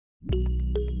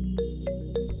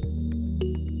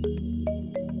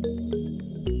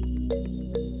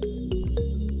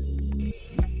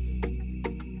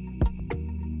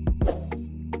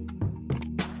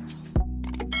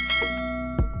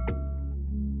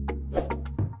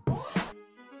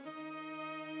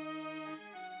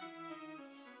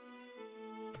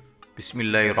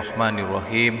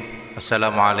Bismillahirrahmanirrahim.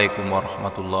 Assalamu'alaikum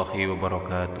warahmatullahi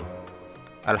wabarakatuh.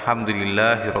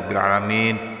 Alhamdulillahirabbil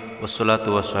alamin.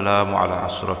 Wassalatu wassalamu ala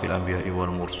asrafil anbiya'i wal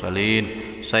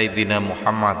mursalin sayyidina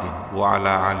Muhammadin wa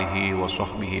ala alihi wa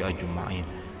sahbihi ajma'in.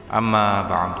 Amma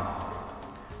ba'du.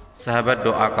 Sahabat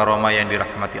doa karomah yang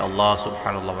dirahmati Allah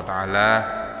Subhanahu wa taala,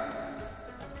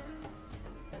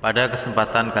 pada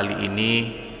kesempatan kali ini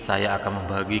saya akan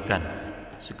membagikan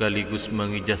sekaligus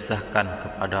mengijazahkan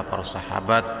kepada para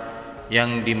sahabat,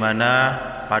 yang dimana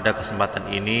pada kesempatan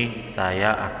ini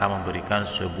saya akan memberikan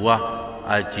sebuah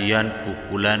ajian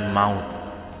pukulan maut.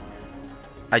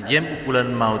 Ajian pukulan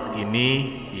maut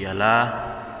ini ialah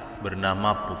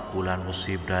bernama pukulan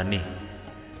musibrani.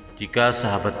 Jika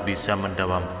sahabat bisa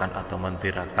mendawamkan atau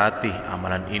mentirakati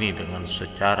amalan ini dengan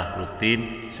secara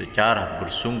rutin, secara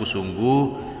bersungguh-sungguh,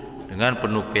 dengan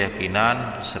penuh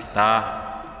keyakinan serta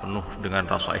penuh dengan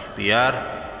rasa ikhtiar,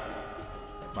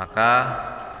 maka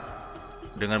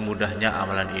dengan mudahnya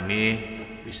amalan ini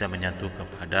bisa menyatu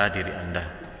kepada diri Anda.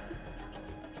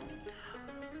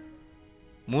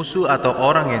 Musuh atau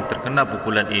orang yang terkena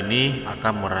pukulan ini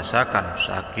akan merasakan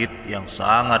sakit yang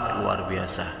sangat luar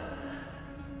biasa.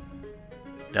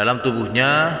 Dalam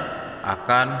tubuhnya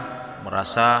akan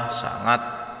merasa sangat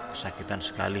kesakitan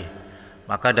sekali.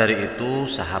 Maka dari itu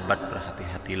sahabat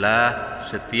berhati-hatilah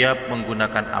setiap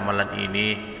menggunakan amalan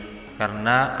ini,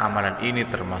 karena amalan ini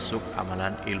termasuk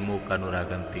amalan ilmu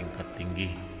kanuragan tingkat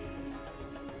tinggi.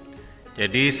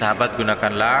 Jadi sahabat,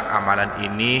 gunakanlah amalan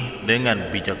ini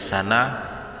dengan bijaksana,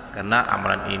 karena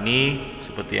amalan ini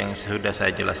seperti yang sudah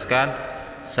saya jelaskan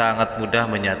sangat mudah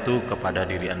menyatu kepada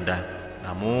diri Anda.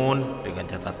 Namun dengan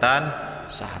catatan,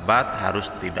 sahabat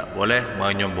harus tidak boleh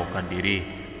menyombongkan diri.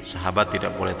 Sahabat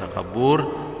tidak boleh takabur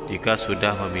jika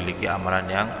sudah memiliki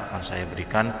amalan yang akan saya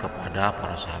berikan kepada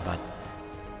para sahabat.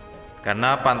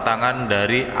 Karena pantangan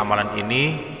dari amalan ini,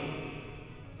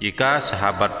 jika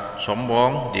sahabat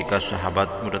sombong, jika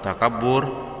sahabat mudah takabur,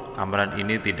 amalan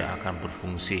ini tidak akan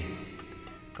berfungsi.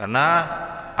 Karena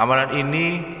amalan ini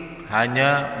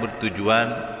hanya bertujuan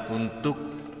untuk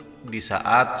di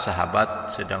saat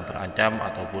sahabat sedang terancam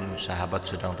ataupun sahabat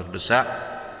sedang terdesak.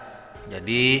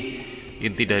 Jadi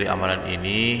inti dari amalan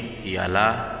ini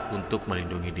ialah untuk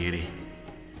melindungi diri.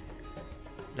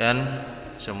 Dan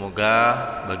semoga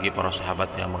bagi para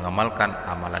sahabat yang mengamalkan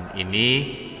amalan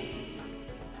ini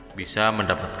bisa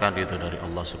mendapatkan ridho dari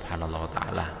Allah Subhanahu wa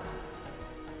taala.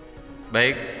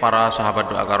 Baik para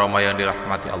sahabat doa karomah yang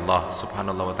dirahmati Allah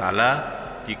Subhanahu wa taala,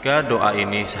 jika doa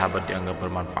ini sahabat dianggap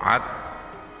bermanfaat,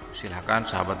 silakan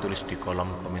sahabat tulis di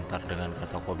kolom komentar dengan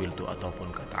kata qabiltu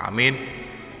ataupun kata amin.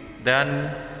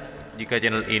 Dan jika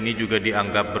channel ini juga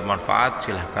dianggap bermanfaat,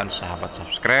 silahkan sahabat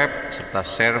subscribe serta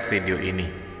share video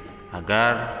ini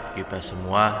agar kita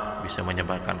semua bisa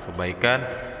menyebarkan kebaikan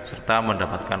serta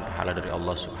mendapatkan pahala dari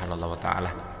Allah Subhanahu wa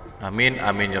taala. Amin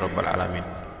amin ya rabbal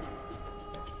alamin.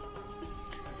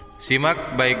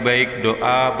 Simak baik-baik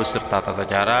doa beserta tata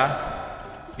cara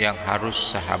yang harus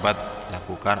sahabat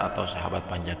lakukan atau sahabat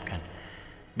panjatkan.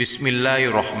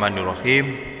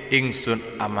 Bismillahirrahmanirrahim.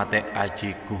 Ingsun amate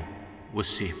ajiku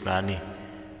wesih brani,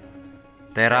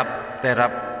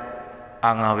 terap-terap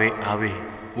angawe-awe,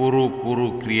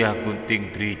 kuru-kuru kriya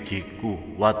gunting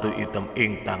drijiku, watu item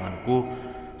ing tanganku,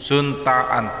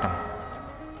 sunta anteng.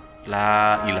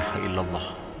 La ilaha illallah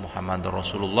Muhammadur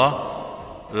Rasulullah,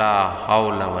 la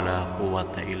haula wala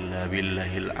quwata illa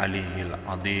billahil aliyil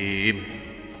azim.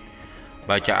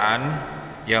 Bacaan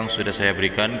yang sudah saya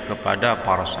berikan kepada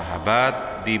para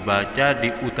sahabat dibaca,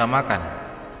 diutamakan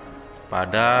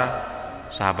pada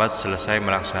sahabat selesai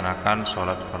melaksanakan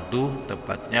sholat fardu,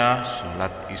 tepatnya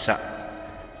sholat isya.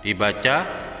 Dibaca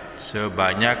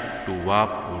sebanyak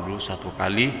 21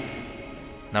 kali.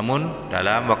 Namun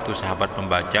dalam waktu sahabat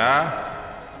membaca,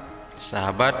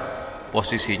 sahabat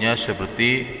posisinya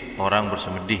seperti orang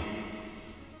bersemedi.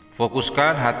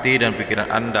 Fokuskan hati dan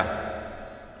pikiran Anda.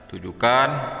 Tujukan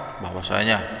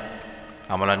bahwasanya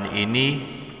amalan ini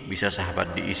bisa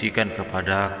sahabat diisikan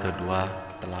kepada kedua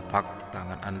telapak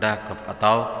tangan Anda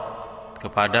atau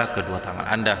kepada kedua tangan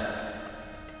Anda.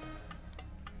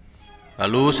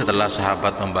 Lalu setelah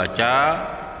sahabat membaca,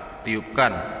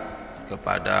 tiupkan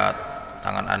kepada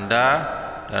tangan Anda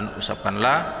dan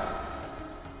usapkanlah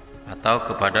atau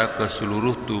kepada ke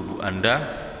seluruh tubuh Anda.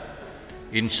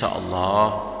 Insya Allah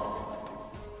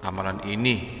amalan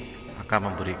ini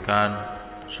akan memberikan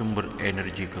sumber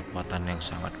energi kekuatan yang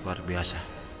sangat luar biasa.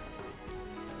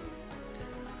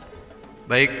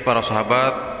 Baik para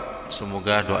sahabat,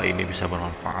 semoga doa ini bisa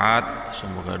bermanfaat,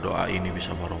 semoga doa ini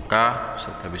bisa barokah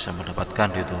serta bisa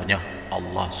mendapatkan ridhonya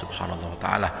Allah Subhanahu wa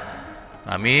taala.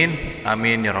 Amin,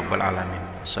 amin ya rabbal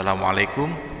alamin.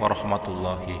 Assalamualaikum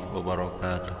warahmatullahi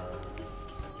wabarakatuh.